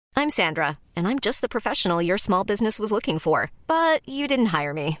I'm Sandra, and I'm just the professional your small business was looking for. But you didn't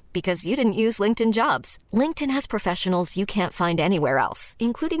hire me because you didn't use LinkedIn Jobs. LinkedIn has professionals you can't find anywhere else,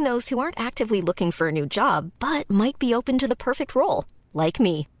 including those who aren't actively looking for a new job, but might be open to the perfect role, like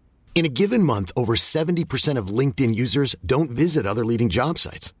me. In a given month, over 70% of LinkedIn users don't visit other leading job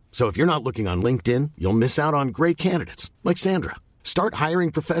sites. So if you're not looking on LinkedIn, you'll miss out on great candidates like Sandra. Start hiring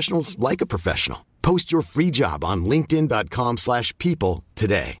professionals like a professional. Post your free job on linkedin.com/people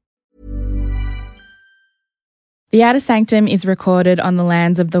today. The Outer Sanctum is recorded on the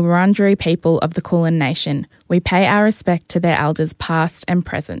lands of the Wurundjeri people of the Kulin Nation. We pay our respect to their elders past and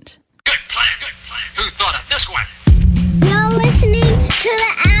present. Good plan, good plan. Who thought of this one? You're listening to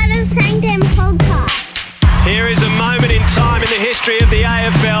the Outer Sanctum podcast. Here is a moment in time in the history of the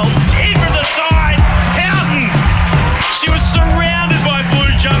AFL. In from the side, Houghton. She was surrounded by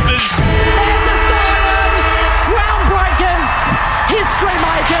blue jumpers. There's the siren! Groundbreakers! History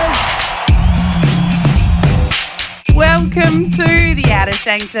makers! Welcome to the Outer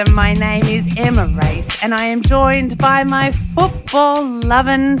Sanctum. My name is Emma Race and I am joined by my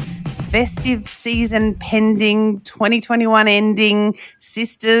football-loving, festive season pending, 2021 ending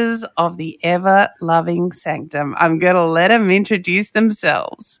sisters of the ever-loving Sanctum. I'm going to let them introduce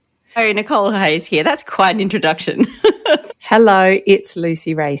themselves. Oh, Nicole Hayes here. That's quite an introduction. Hello, it's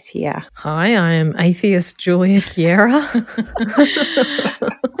Lucy Race here. Hi, I am atheist Julia Chiera.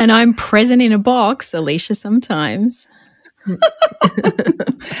 And I'm present in a box, Alicia sometimes.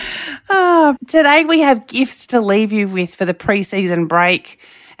 Today we have gifts to leave you with for the pre-season break.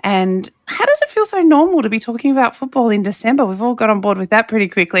 And how does it feel so normal to be talking about football in December? We've all got on board with that pretty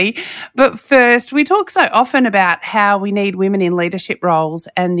quickly. But first, we talk so often about how we need women in leadership roles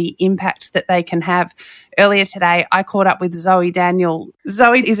and the impact that they can have. Earlier today, I caught up with Zoe Daniel.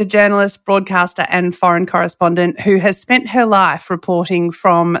 Zoe is a journalist, broadcaster and foreign correspondent who has spent her life reporting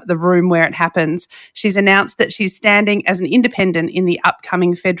from the room where it happens. She's announced that she's standing as an independent in the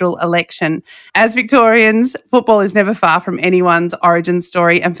upcoming federal election. As Victorians, football is never far from anyone's origin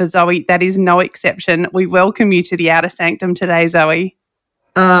story, and for Zoe, that is no exception. We welcome you to the Outer Sanctum today, Zoe.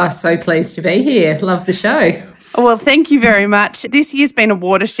 So pleased to be here. Love the show. Well, thank you very much. This year's been a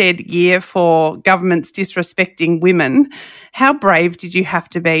watershed year for governments disrespecting women. How brave did you have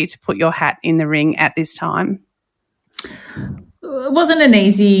to be to put your hat in the ring at this time? It wasn't an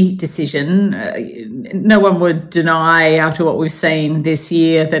easy decision. No one would deny after what we've seen this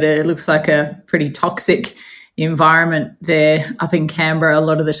year that it looks like a pretty toxic environment there up in Canberra a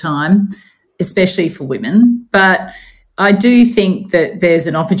lot of the time, especially for women. But I do think that there's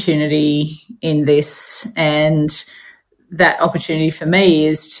an opportunity in this, and that opportunity for me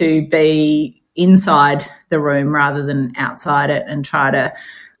is to be inside the room rather than outside it and try to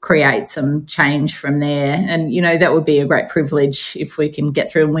create some change from there. And, you know, that would be a great privilege if we can get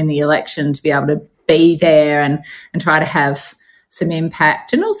through and win the election, to be able to be there and try to have some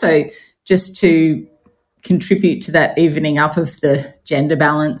impact, and also just to contribute to that evening up of the gender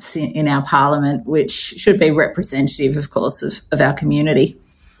balance in our parliament, which should be representative, of course, of our community.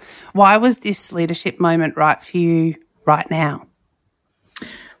 Why was this leadership moment right for you right now?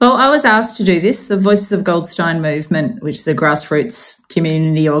 Well, I was asked to do this. The Voices of Goldstein movement, which is a grassroots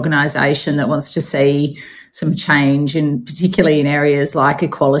community organisation that wants to see some change, particularly in areas like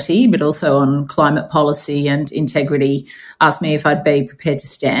equality, but also on climate policy and integrity, asked me if I'd be prepared to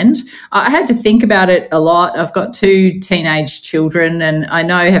stand. I had to think about it a lot. I've got 2 teenage children, and I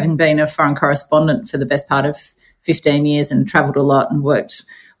know, having been a foreign correspondent for the best part of 15 years and travelled a lot and worked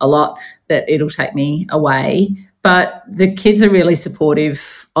a lot, that it'll take me away. But the kids are really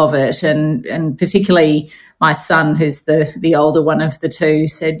supportive of it, and particularly my son, who's the older one of the 2,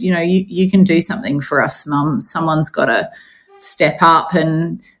 said, you know, you can do something for us, Mum. Someone's got to step up,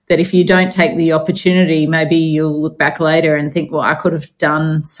 and that if you don't take the opportunity, maybe you'll look back later and think, well, I could have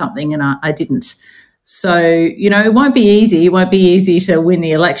done something and I didn't. So, you know, it won't be easy. It won't be easy to win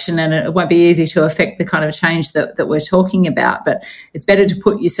the election, and it won't be easy to affect the kind of change that we're talking about. But it's better to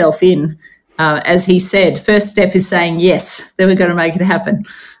put yourself in. As he said, first step is saying yes, then we're going to make it happen.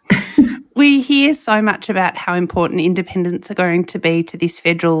 We hear so much about how important independents are going to be to this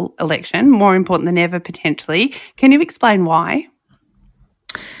federal election, more important than ever potentially. Can you explain why?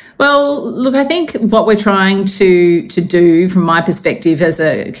 Well, look, I think what we're trying to do, from my perspective as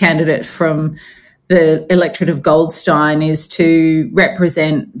a candidate from the electorate of Goldstein, is to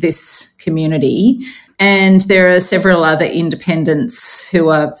represent this community. And there are several other independents who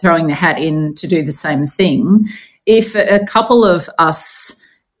are throwing their hat in to do the same thing. If a couple of us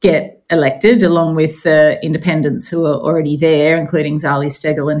get elected, along with the independents who are already there, including Zali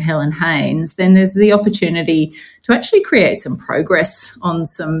Steggall and Helen Haines, then there's the opportunity to actually create some progress on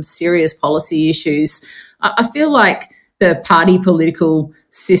some serious policy issues. I feel like the party political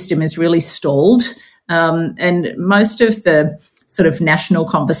system is really stalled, and most of the sort of national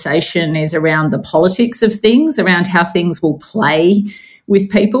conversation is around the politics of things, around how things will play with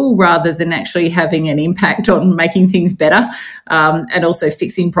people rather than actually having an impact on making things better and also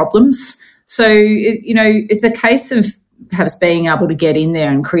fixing problems. So, it's a case of perhaps being able to get in there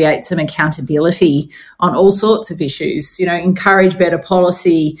and create some accountability on all sorts of issues, encourage better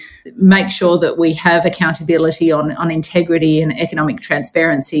policy, make sure that we have accountability on integrity and economic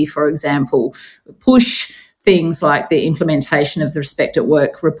transparency, for example, push things like the implementation of the Respect at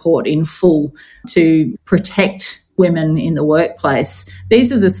Work report in full to protect women in the workplace.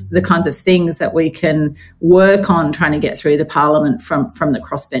 These are the kinds of things that we can work on trying to get through the parliament from the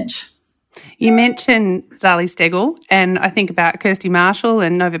crossbench. You mentioned Zali Steggall, and I think about Kirsty Marshall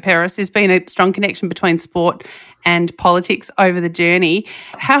and Nova Peris. There's been a strong connection between sport and politics over the journey.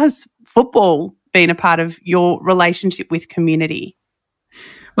 How has football been a part of your relationship with community?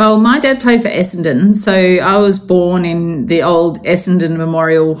 Well, my dad played for Essendon, so I was born in the old Essendon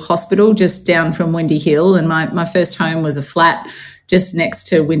Memorial Hospital just down from Windy Hill, and my first home was a flat just next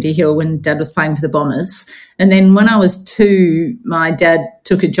to Windy Hill when Dad was playing for the Bombers. And then when I was 2, my dad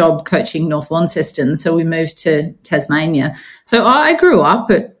took a job coaching North Launceston, so we moved to Tasmania. So I grew up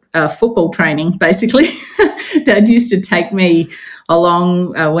at football training, basically. Dad used to take me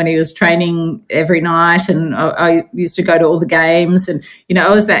along when he was training every night, and I used to go to all the games. And, I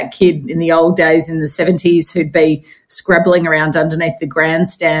was that kid in the old days in the 70s who'd be scrabbling around underneath the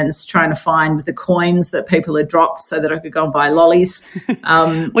grandstands trying to find the coins that people had dropped so that I could go and buy lollies.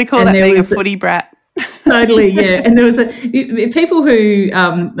 We call that being a footy brat. Totally, yeah. And there was people who,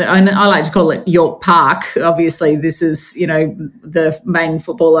 I like to call it York Park. Obviously, this is, the main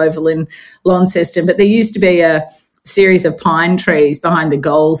football oval in Launceston, but there used to be a series of pine trees behind the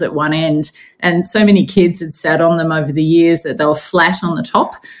goals at one end, and so many kids had sat on them over the years that they were flat on the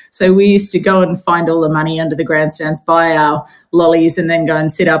top. So we used to go and find all the money under the grandstands, buy our lollies, and then go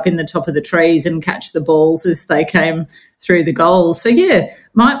and sit up in the top of the trees and catch the balls as they came through the goals. So yeah,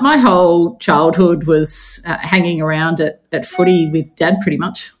 my whole childhood was hanging around at footy with Dad pretty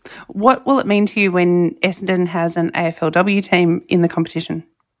much. What will it mean to you when Essendon has an AFLW team in the competition?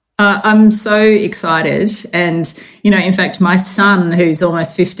 I'm so excited. And, in fact, my son, who's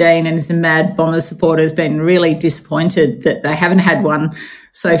almost 15 and is a mad Bombers supporter, has been really disappointed that they haven't had one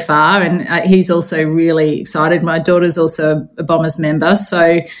so far. And he's also really excited. My daughter's also a Bombers member.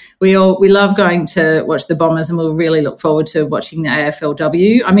 So we love going to watch the Bombers, and we'll really look forward to watching the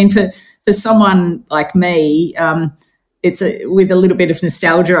AFLW. I mean, for someone like me, it's with a little bit of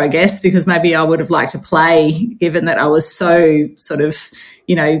nostalgia, I guess, because maybe I would have liked to play, given that I was so sort of,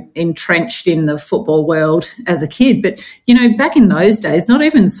 entrenched in the football world as a kid. But, back in those days, not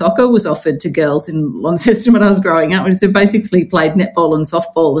even soccer was offered to girls in Launceston when I was growing up. We basically played netball and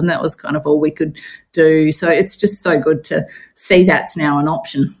softball, and that was kind of all we could do. So it's just so good to see that's now an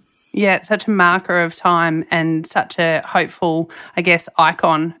option. Yeah, it's such a marker of time and such a hopeful, I guess,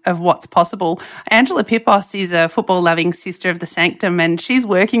 icon of what's possible. Angela Pipos is a football-loving sister of the Sanctum, and she's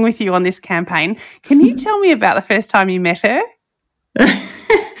working with you on this campaign. Can you tell me about the first time you met her?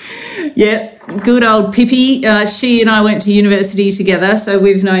 Yeah, good old Pippi. She and I went to university together, so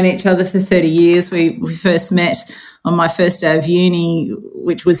we've known each other for 30 years. We first met on my first day of uni,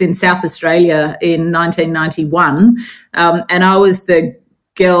 which was in South Australia in 1991, and I was the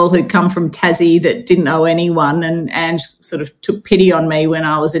girl who'd come from Tassie that didn't know anyone, and sort of took pity on me when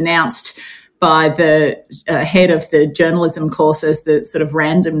I was announced by the head of the journalism course as the sort of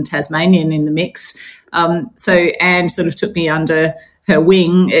random Tasmanian in the mix. So Anne sort of took me under her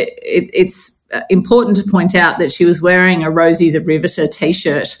wing. It's important to point out that she was wearing a Rosie the Riveter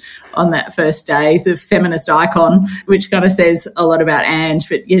T-shirt on that first day. It's a feminist icon, which kind of says a lot about Ange.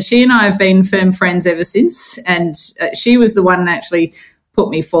 But yeah, she and I have been firm friends ever since, and she was the one actually put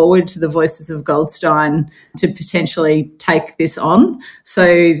me forward to the Voices of Goldstein to potentially take this on.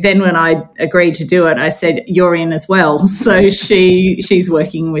 So then when I agreed to do it, I said, you're in as well. So she's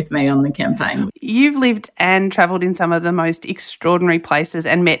working with me on the campaign. You've lived and travelled in some of the most extraordinary places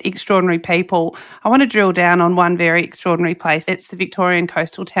and met extraordinary people. I want to drill down on one very extraordinary place. It's the Victorian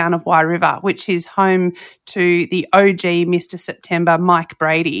coastal town of Wye River, which is home to the OG Mr. September, Mike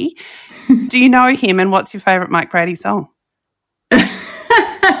Brady. Do you know him, and what's your favourite Mike Brady song?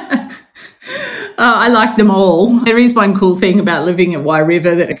 I like them all. There is one cool thing about living at Wye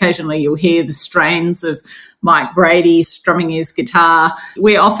River that occasionally you'll hear the strains of Mike Brady strumming his guitar.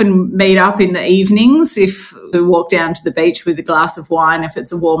 We often meet up in the evenings if we walk down to the beach with a glass of wine if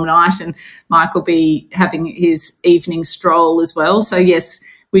it's a warm night, and Mike will be having his evening stroll as well. So yes,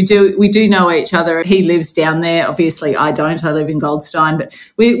 we do know each other. He lives down there. Obviously, I don't. I live in Goldstein, but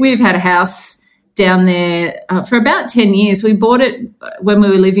we've had a house down there for about 10 years. We bought it when we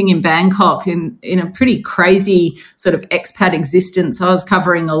were living in Bangkok in a pretty crazy sort of expat existence. I was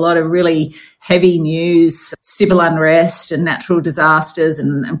covering a lot of really heavy news, civil unrest and natural disasters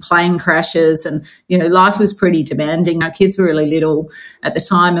and plane crashes. And, life was pretty demanding. Our kids were really little at the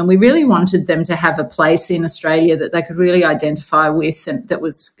time, and we really wanted them to have a place in Australia that they could really identify with and that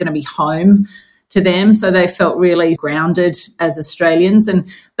was going to be home to them, so they felt really grounded as Australians. And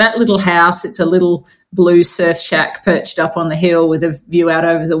that little house, it's a little blue surf shack perched up on the hill with a view out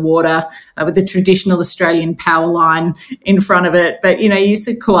over the water with the traditional Australian power line in front of it. But, you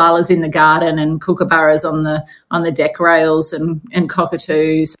see koalas in the garden and kookaburras on the deck rails and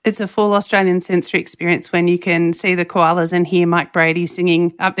cockatoos. It's a full Australian sensory experience when you can see the koalas and hear Mike Brady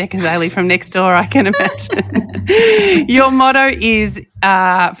singing Up There Kazali from next door, I can imagine. Your motto is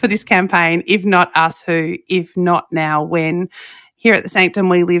for this campaign, if not us, who, if not now, when. Here at the Sanctum,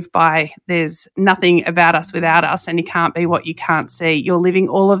 we live by there's nothing about us without us, and you can't be what you can't see. You're living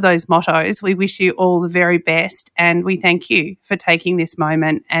all of those mottos. We wish you all the very best, and we thank you for taking this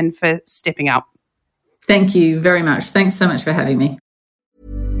moment and for stepping up. Thank you very much. Thanks so much for having me.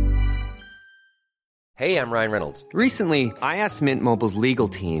 Hey, I'm Ryan Reynolds. Recently, I asked Mint Mobile's legal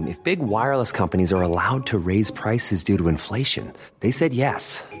team if big wireless companies are allowed to raise prices due to inflation. They said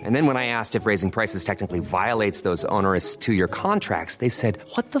yes. And then when I asked if raising prices technically violates those onerous 2-year contracts, they said,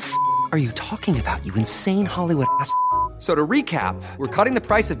 "What the f*** are you talking about, you insane Hollywood ass?" So to recap, we're cutting the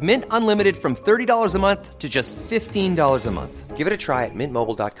price of Mint Unlimited from $30 a month to just $15 a month. Give it a try at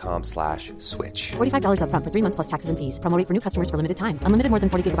mintmobile.com/switch. $45 up front for 3 months plus taxes and fees. Promo rate for new customers for limited time. Unlimited more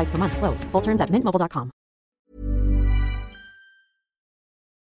than 40 gigabytes per month. Slows full terms at mintmobile.com.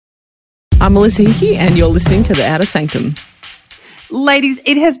 I'm Melissa Hickey, and you're listening to The Outer Sanctum. Ladies,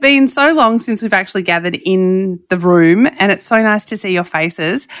 it has been so long since we've actually gathered in the room, and it's so nice to see your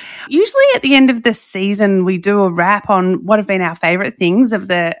faces. Usually at the end of the season, we do a wrap on what have been our favourite things of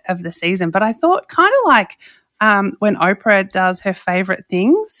the season. But I thought kind of like when Oprah does her favourite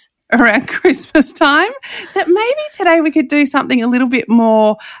things around Christmas time, that maybe today we could do something a little bit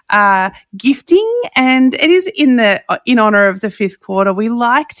more gifting. And it is in honour of the fifth quarter. We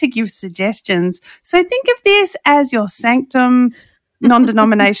like to give suggestions. So think of this as your Sanctum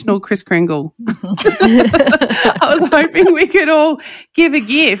non-denominational Kris Kringle. I was hoping we could all give a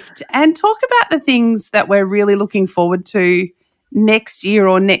gift and talk about the things that we're really looking forward to next year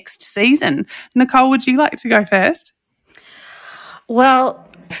or next season. Nicole, would you like to go first? Well,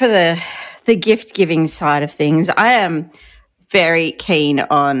 for the gift-giving side of things, I am very keen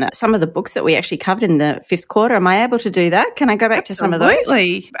on some of the books that we actually covered in the fifth quarter. Am I able to do that? Can I go back to some of those?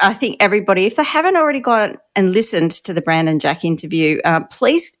 Absolutely. I think everybody, if they haven't already gone and listened to the Brandon Jack interview,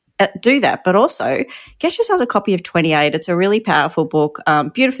 please do that. But also get yourself a copy of 28. It's a really powerful book,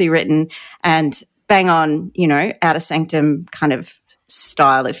 beautifully written and bang on, Outer Sanctum kind of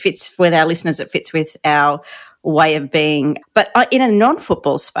style. It fits with our listeners. It fits with our way of being. But in a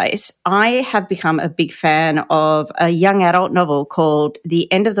non-football space, I have become a big fan of a young adult novel called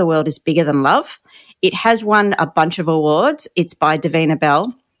The End of the World is Bigger Than Love. It has won a bunch of awards. It's by Davina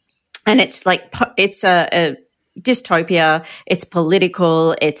Bell. And it's a dystopia. It's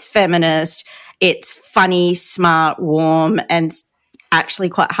political. It's feminist. It's funny, smart, warm, and actually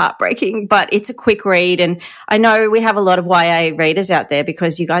quite heartbreaking, but it's a quick read. And I know we have a lot of YA readers out there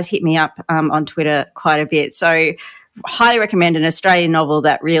because you guys hit me up on Twitter quite a bit. So highly recommend an Australian novel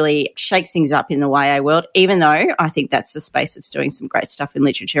that really shakes things up in the YA world, even though I think that's the space that's doing some great stuff in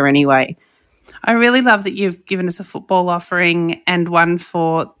literature anyway. I really love that you've given us a football offering and one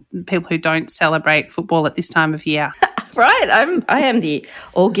for people who don't celebrate football at this time of year. Right. I am the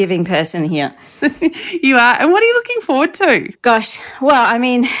all-giving person here. You are. And what are you looking forward to? Gosh, well, I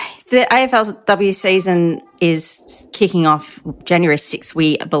mean, the AFLW season is kicking off January 6th,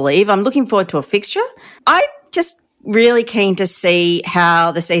 we believe. I'm looking forward to a fixture. I'm just really keen to see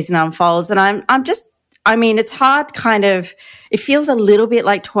how the season unfolds. And it's hard it feels a little bit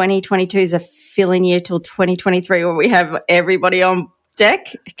like 2022 is a fill-in year till 2023 where we have everybody on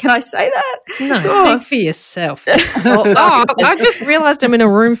deck. Can I say that? No, speak for yourself. I just realised I'm in a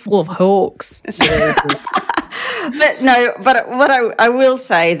room full of hawks. But what I will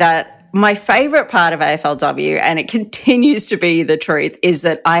say that my favourite part of AFLW, and it continues to be the truth, is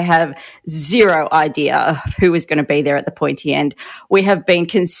that I have zero idea of who is going to be there at the pointy end. We have been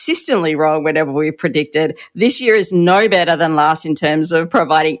consistently wrong whenever we've predicted. This year is no better than last in terms of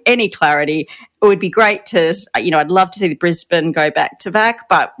providing any clarity. It would be great to, I'd love to see the Brisbane go back to back,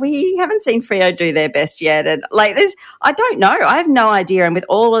 but we haven't seen Freo do their best yet. And I don't know. I have no idea. And with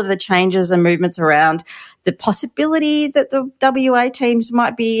all of the changes and movements around, the possibility that the WA teams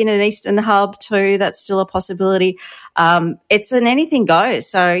might be in an Eastern hub too, that's still a possibility. It's an anything goes.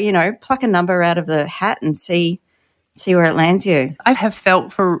 So, pluck a number out of the hat and see where it lands you. I have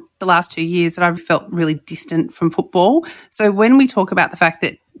felt for the last 2 years that I've felt really distant from football. So when we talk about the fact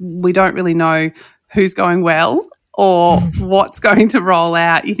that we don't really know who's going well or what's going to roll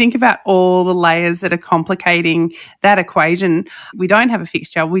out, you think about all the layers that are complicating that equation. We don't have a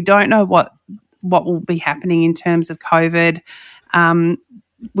fixture. We don't know what will be happening in terms of COVID.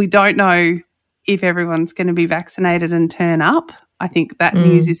 We don't know if everyone's going to be vaccinated and turn up. I think that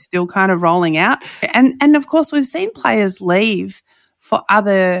news is still kind of rolling out. And of course, we've seen players leave for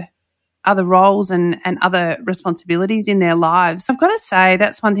other roles and other responsibilities in their lives. I've got to say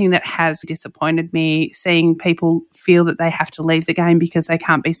that's one thing that has disappointed me, seeing people feel that they have to leave the game because they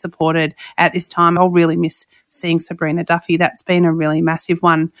can't be supported at this time. I'll really miss seeing Sabrina Duffy. That's been a really massive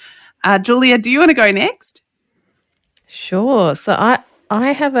one. Julia, do you want to go next? Sure. So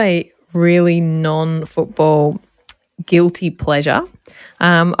I have a really non-football guilty pleasure.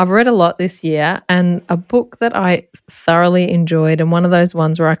 I've read a lot this year, and a book that I thoroughly enjoyed, and one of those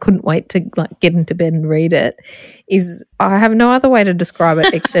ones where I couldn't wait to get into bed and read it, is, I have no other way to describe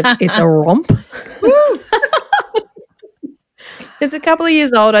it except it's a romp. It's a couple of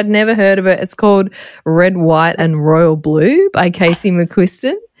years old. I'd never heard of it. It's called Red, White and Royal Blue by Casey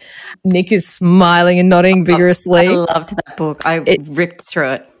McQuiston. Nick is smiling and nodding vigorously. I loved that book. I ripped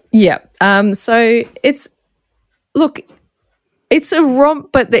through it. Yeah. So it's a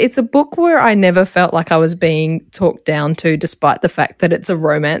romp, but it's a book where I never felt like I was being talked down to, despite the fact that it's a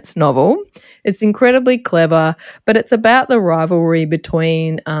romance novel. It's incredibly clever, but it's about the rivalry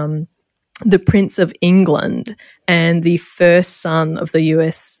between the Prince of England and the first son of the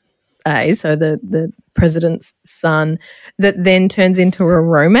USA, so the president's son, that then turns into a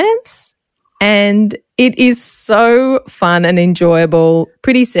romance. And it is so fun and enjoyable,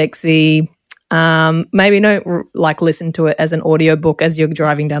 pretty sexy. Maybe don't listen to it as an audiobook as you're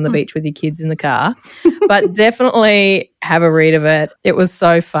driving down the beach with your kids in the car, but definitely have a read of it. It was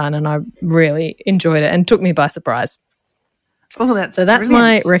so fun and I really enjoyed it and took me by surprise. Oh, that's brilliant.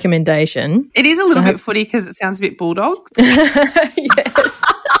 My recommendation. It is a little bit footy because it sounds a bit bulldog. Yes.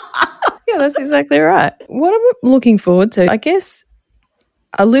 Yeah, that's exactly right. What I'm looking forward to, I guess,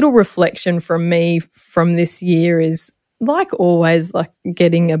 a little reflection from me from this year is, like always,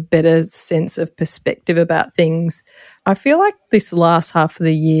 getting a better sense of perspective about things. I feel like this last half of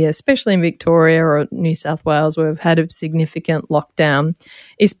the year, especially in Victoria or New South Wales, where we've had a significant lockdown,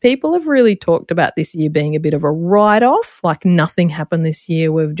 is people have really talked about this year being a bit of a write-off, like nothing happened this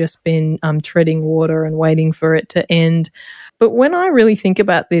year. We've just been treading water and waiting for it to end. But when I really think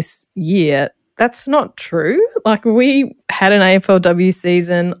about this year, that's not true. We had an AFLW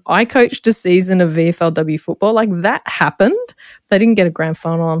season. I coached a season of VFLW football. That happened. They didn't get a grand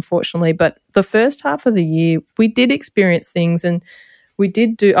final, unfortunately. But the first half of the year, we did experience things, and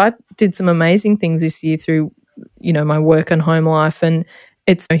I did some amazing things this year through, my work and home life. And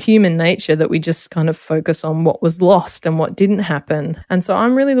it's a human nature that we just kind of focus on what was lost and what didn't happen. And so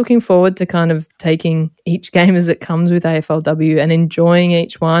I'm really looking forward to kind of taking each game as it comes with AFLW and enjoying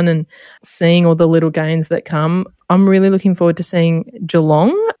each one and seeing all the little gains that come. I'm really looking forward to seeing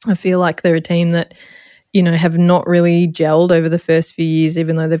Geelong. I feel like they're a team that, have not really gelled over the first few years,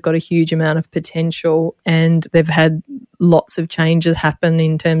 even though they've got a huge amount of potential, and they've had lots of changes happen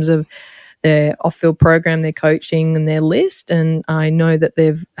in terms of their off-field program, their coaching and their list. And I know that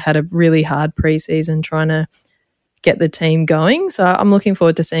they've had a really hard preseason trying to get the team going. So I'm looking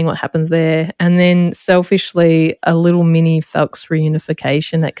forward to seeing what happens there. And then selfishly, a little mini Phelps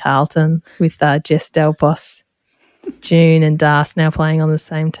reunification at Carlton with Jess Delpos, June and Das now playing on the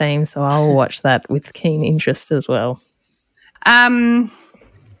same team. So I'll watch that with keen interest as well. So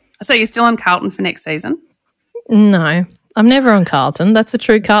you're still on Carlton for next season? No. I'm never on Carlton. That's a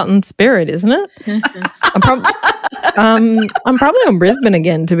true Carlton spirit, isn't it? I'm probably on Brisbane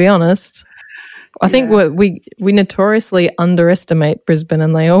again, to be honest. I think we notoriously underestimate Brisbane,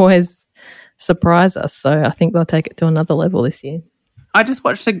 and they always surprise us. So I think they'll take it to another level this year. I just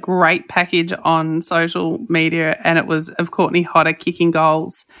watched a great package on social media, and it was of Courtney Hodder kicking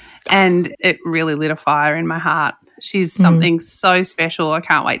goals, and it really lit a fire in my heart. She's something so special. I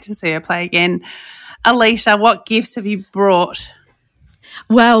can't wait to see her play again. Alicia, what gifts have you brought?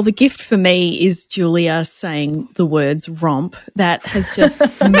 Well, the gift for me is Julia saying the words romp. That has just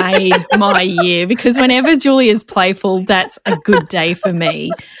made my year, because whenever Julia's playful, that's a good day for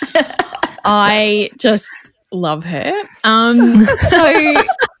me. I just love her. So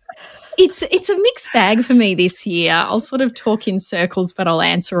it's a mixed bag for me this year. I'll sort of talk in circles, but I'll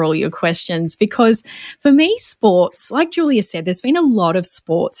answer all your questions, because for me, sports, like Julia said, there's been a lot of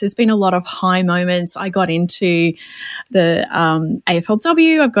sports. There's been a lot of high moments. I got into the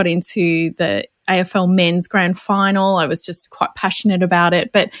AFLW. I've got into the AFL Men's Grand Final. I was just quite passionate about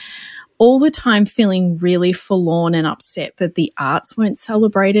it, but all the time feeling really forlorn and upset that the arts weren't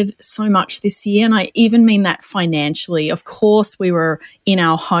celebrated so much this year. And I even mean that financially. Of course, we were in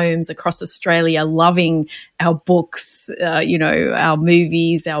our homes across Australia loving our books, our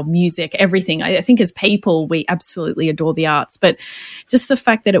movies, our music, everything. I think as people, we absolutely adore the arts. But just the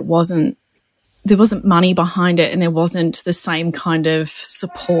fact that there wasn't money behind it and there wasn't the same kind of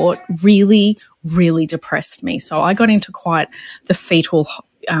support really, really depressed me. So I got into quite the fetal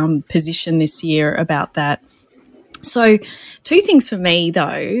position this year about that. So 2 things for me,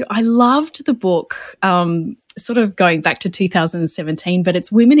 though. I loved the book, sort of going back to 2017, but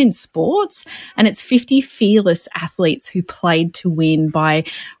it's Women in Sports, and it's 50 Fearless Athletes Who Played to Win by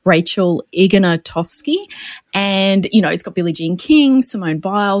Rachel Ignatowski. And, it's got Billie Jean King, Simone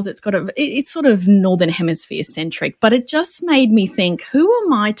Biles. It's sort of Northern Hemisphere centric, but it just made me think, who are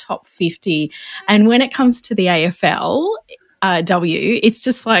my top 50? And when it comes to the AFL, it's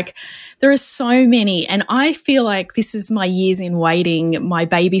just like there are so many, and I feel like this is my years in waiting, my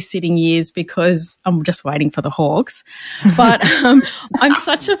babysitting years, because I'm just waiting for the Hawks. But I'm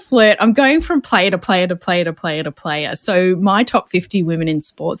such a flirt. I'm going from player to player to player to player to player. So my top 50 women in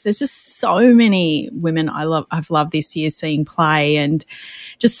sports, there's just so many women I've loved this year seeing play, and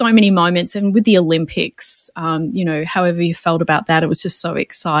just so many moments. And with the Olympics, however you felt about that, it was just so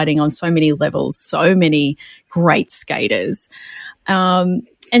exciting on so many levels, so many great skaters.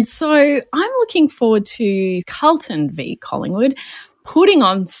 And so I'm looking forward to Carlton v Collingwood, putting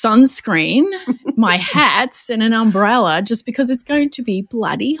on sunscreen, my hats and an umbrella, just because it's going to be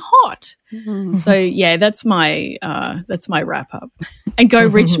bloody hot. So yeah, that's my wrap up. And go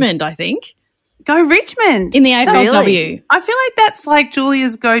Richmond, I think. Go Richmond. In the AFLW. Really? I feel like that's like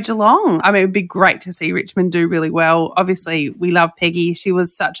Julia's go Geelong. I mean, it would be great to see Richmond do really well. Obviously, we love Peggy. She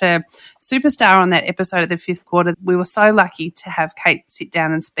was such a superstar on that episode of the 5th quarter. We were so lucky to have Kate sit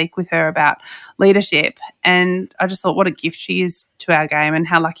down and speak with her about leadership. And I just thought what a gift she is to our game, and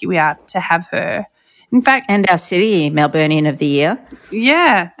how lucky we are to have her. In fact, and our city Melburnian of the Year.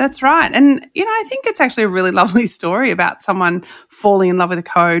 Yeah, that's right. And, I think it's actually a really lovely story about someone falling in love with a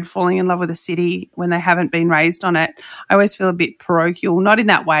code, falling in love with a city when they haven't been raised on it. I always feel a bit parochial, not in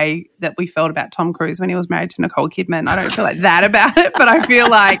that way that we felt about Tom Cruise when he was married to Nicole Kidman. I don't feel like that about it, but I feel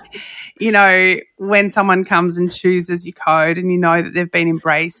like, when someone comes and chooses your code and you know that they've been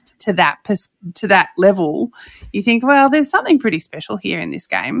embraced to that level, you think, well, there's something pretty special here in this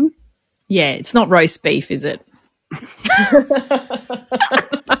game. Yeah, it's not roast beef, is it?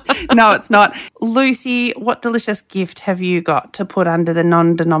 No, it's not. Lucy, what delicious gift have you got to put under the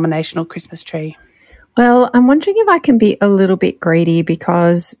non-denominational Christmas tree? Well, I'm wondering if I can be a little bit greedy,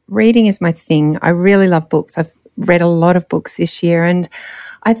 because reading is my thing. I really love books. I've read a lot of books this year, and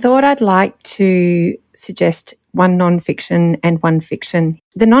I thought I'd like to suggest one non-fiction and one fiction.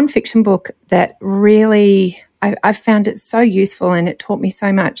 The non-fiction book that really I found it so useful and it taught me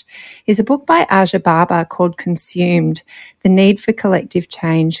so much is a book by Aja Barber called Consumed: The Need for Collective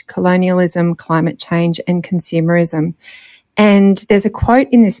Change, Colonialism, Climate Change and Consumerism. And there's a quote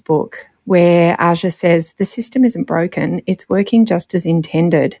in this book where Aja says, "The system isn't broken, it's working just as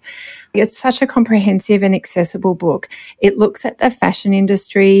intended." It's such a comprehensive and accessible book. It looks at the fashion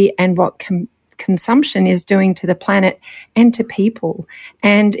industry and what consumption is doing to the planet and to people.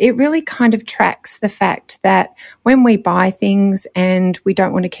 And it really kind of tracks the fact that when we buy things and we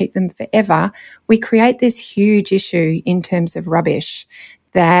don't want to keep them forever, we create this huge issue in terms of rubbish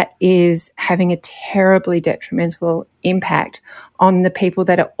that is having a terribly detrimental impact on the people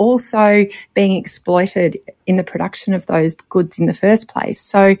that are also being exploited in the production of those goods in the first place.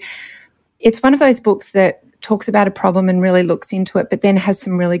 So it's one of those books that talks about a problem and really looks into it, but then has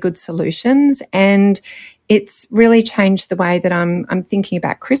some really good solutions. And it's really changed the way that I'm thinking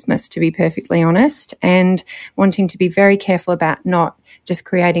about Christmas, to be perfectly honest, and wanting to be very careful about not just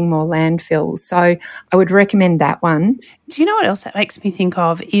creating more landfills. So I would recommend that one. Do you know what else that makes me think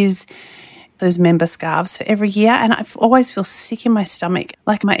of is those member scarves for every year, and I always feel sick in my stomach.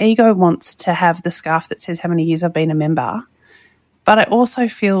 Like my ego wants to have the scarf that says how many years I've been a member, but I also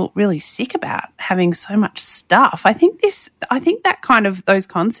feel really sick about having so much stuff. I think that kind of those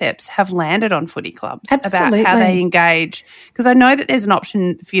concepts have landed on footy clubs. Absolutely. About how they engage, because I know that there's an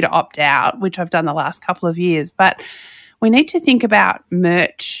option for you to opt out, which I've done the last couple of years, but we need to think about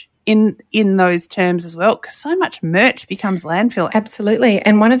merch in those terms as well, because so much merch becomes landfill. Absolutely.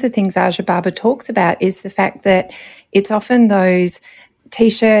 And one of the things Aja Barber talks about is the fact that it's often those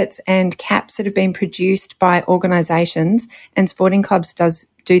T-shirts and caps that have been produced by organisations, and sporting clubs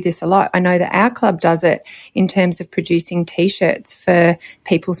do this a lot. I know that our club does it in terms of producing T-shirts for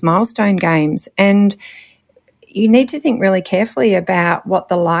people's milestone games. And you need to think really carefully about what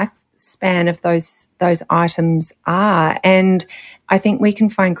the lifespan of those items are. And I think we can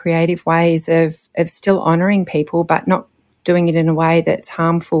find creative ways of still honouring people, but not doing it in a way that's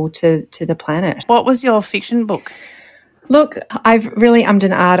harmful to the planet. What was your fiction book? Look, I've really ummed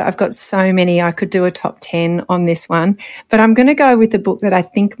and ahed. I've got so many. I could do a top 10 on this one, but I'm going to go with the book that I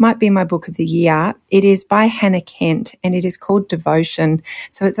think might be my book of the year. It is by Hannah Kent, and it is called Devotion.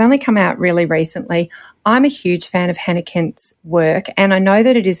 So it's only come out really recently. I'm a huge fan of Hannah Kent's work, and I know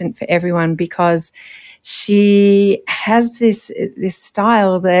that it isn't for everyone because she has this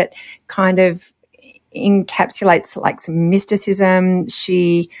style that kind of encapsulates like some mysticism.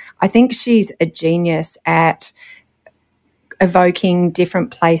 I think she's a genius at evoking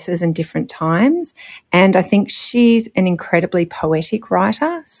different places and different times. And I think she's an incredibly poetic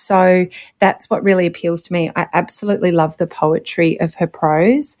writer. So that's what really appeals to me. I absolutely love the poetry of her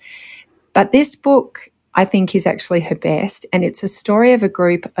prose. But this book, I think, is actually her best. And it's a story of a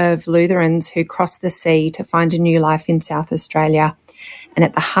group of Lutherans who cross the sea to find a new life in South Australia. And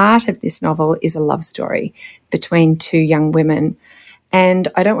at the heart of this novel is a love story between two young women. And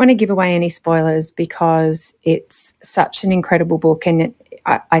I don't want to give away any spoilers because it's such an incredible book, and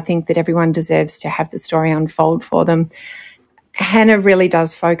I think that everyone deserves to have the story unfold for them. Hannah really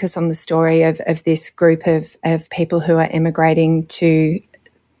does focus on the story of this group of people who are emigrating to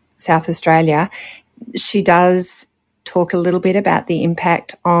South Australia. She does talk a little bit about the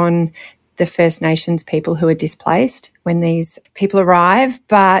impact on the First Nations people who are displaced when these people arrive,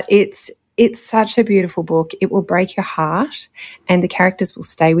 but it's such a beautiful book. It will break your heart and the characters will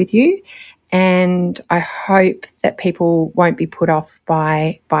stay with you. And I hope that people won't be put off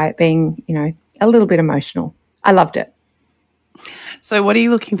by it being, a little bit emotional. I loved it. So what are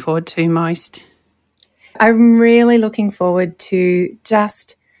you looking forward to most? I'm really looking forward to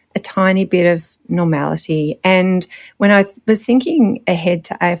just a tiny bit of normality. And when I was thinking ahead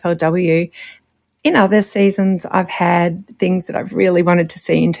to AFLW, in other seasons, I've had things that I've really wanted to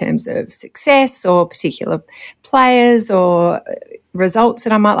see in terms of success or particular players or results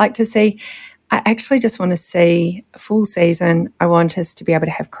that I might like to see. I actually just want to see a full season. I want us to be able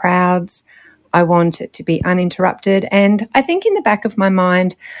to have crowds. I want it to be uninterrupted. And I think in the back of my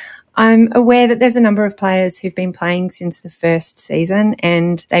mind, I'm aware that there's a number of players who've been playing since the first season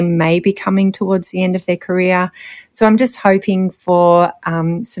and they may be coming towards the end of their career. So I'm just hoping for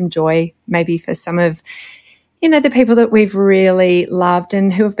some joy, maybe for some of, the people that we've really loved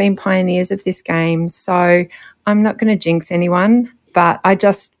and who have been pioneers of this game. So I'm not going to jinx anyone, but I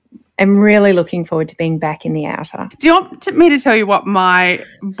just am really looking forward to being back in the outer. Do you want me to tell you what my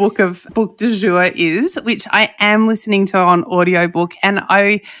book du jour is, which I am listening to on audiobook? And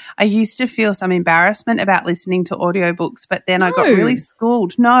I used to feel some embarrassment about listening to audiobooks, but then I got really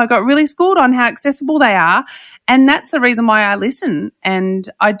schooled. No, I got really schooled on how accessible they are. And that's the reason why I listen. And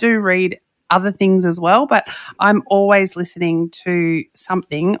I do read other things as well, but I'm always listening to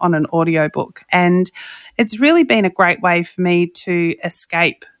something on an audiobook. And it's really been a great way for me to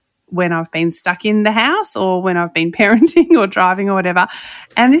escape when I've been stuck in the house or when I've been parenting or driving or whatever.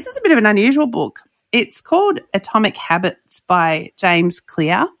 And this is a bit of an unusual book. It's called Atomic Habits by James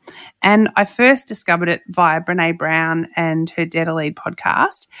Clear. And I first discovered it via Brené Brown and her Dare to Lead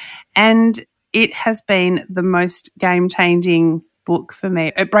podcast. And it has been the most game-changing book for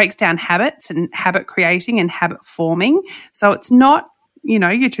me. It breaks down habits and habit creating and habit forming. So it's not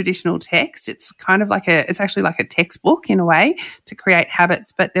your traditional text. It's kind of it's actually like a textbook in a way to create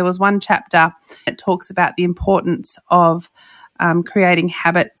habits. But there was one chapter that talks about the importance of creating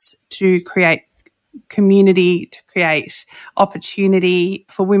habits to create community, to create opportunity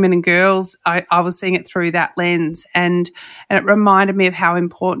for women and girls. I was seeing it through that lens, and it reminded me of how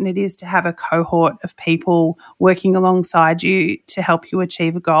important it is to have a cohort of people working alongside you to help you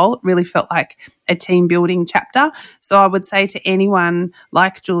achieve a goal. It really felt like a team building chapter. So I would say to anyone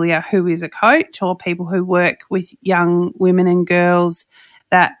like Julia who is a coach or people who work with young women and girls,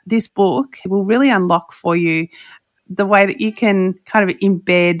 that this book will really unlock for you the way that you can kind of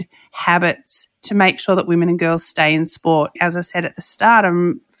embed habits to make sure that women and girls stay in sport. As I said at the start,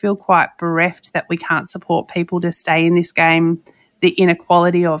 I feel quite bereft that we can't support people to stay in this game. The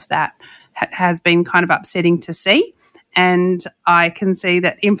inequality of that has been kind of upsetting to see. And I can see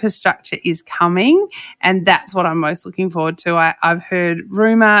that infrastructure is coming, and that's what I'm most looking forward to. I've heard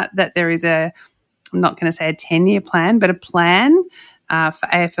rumour that there is I'm not going to say a 10-year plan, but a plan for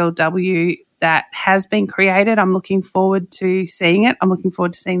AFLW that has been created. I'm looking forward to seeing it. I'm looking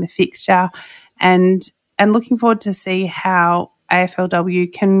forward to seeing the fixture and looking forward to see how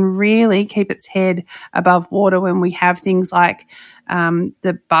AFLW can really keep its head above water when we have things like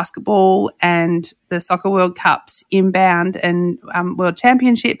the basketball and the soccer World Cups inbound and World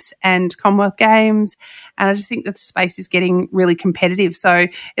Championships and Commonwealth Games. And I just think that the space is getting really competitive. So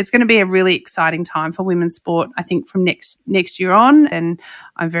it's going to be a really exciting time for women's sport, I think, from next year on. And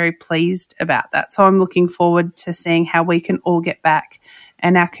I'm very pleased about that. So I'm looking forward to seeing how we can all get back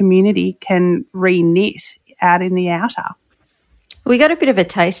and our community can re-knit out in the outer. We got a bit of a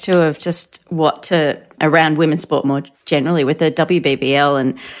taste too of just around women's sport more generally with the WBBL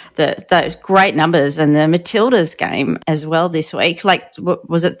and those great numbers and the Matildas game as well this week. Like,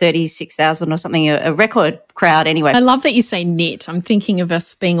 was it 36,000 or something? A record crowd anyway. I love that you say knit. I'm thinking of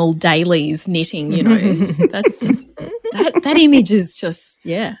us being all dailies knitting, you know. that image is just,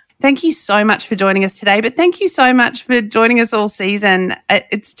 yeah. Thank you so much for joining us today, but thank you so much for joining us all season.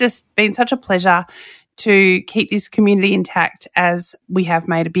 It's just been such a pleasure to keep this community intact as we have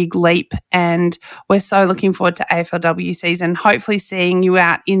made a big leap, and we're so looking forward to AFLW season, hopefully seeing you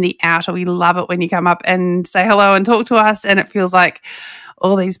out in the outer. We love it when you come up and say hello and talk to us, and it feels like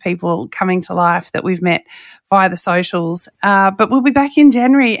all these people coming to life that we've met via the socials. But we'll be back in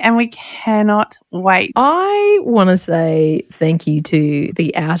January and we cannot wait. I want to say thank you to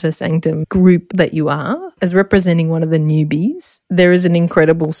the Outer Sanctum group that you are. As representing one of the newbies, there is an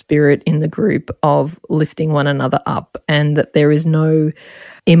incredible spirit in the group of lifting one another up, and that there is no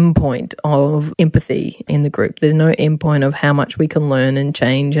endpoint of empathy in the group. There's no endpoint of how much we can learn and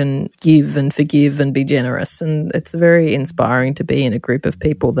change and give and forgive and be generous. And it's very inspiring to be in a group of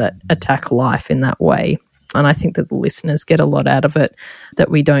people that attack life in that way. And I think that the listeners get a lot out of it, that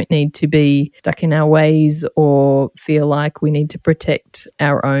we don't need to be stuck in our ways or feel like we need to protect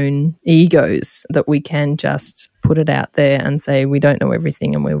our own egos, that we can just put it out there and say we don't know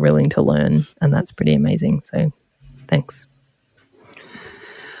everything and we're willing to learn. And that's pretty amazing. So thanks.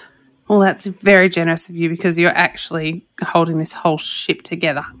 Well, that's very generous of you because you're actually holding this whole ship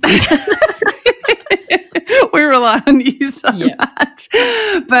together. We rely on you so much.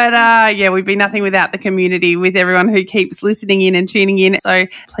 But, we'd be nothing without the community, with everyone who keeps listening in and tuning in. So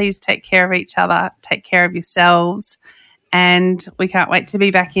please take care of each other, take care of yourselves, and we can't wait to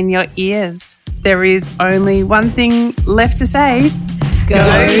be back in your ears. There is only one thing left to say. Go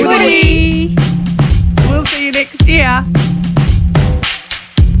Footy! We'll see you next year.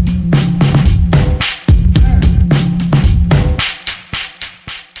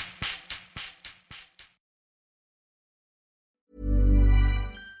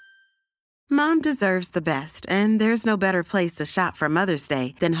 Mom deserves the best, and there's no better place to shop for Mother's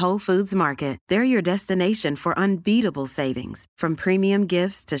Day than Whole Foods Market. They're your destination for unbeatable savings, from premium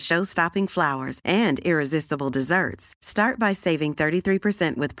gifts to show-stopping flowers and irresistible desserts. Start by saving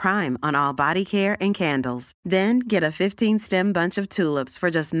 33% with Prime on all body care and candles. Then get a 15-stem bunch of tulips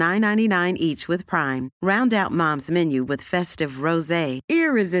for just $9.99 each with Prime. Round out Mom's menu with festive rosé,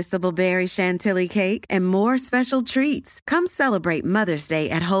 irresistible berry chantilly cake, and more special treats. Come celebrate Mother's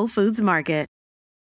Day at Whole Foods Market.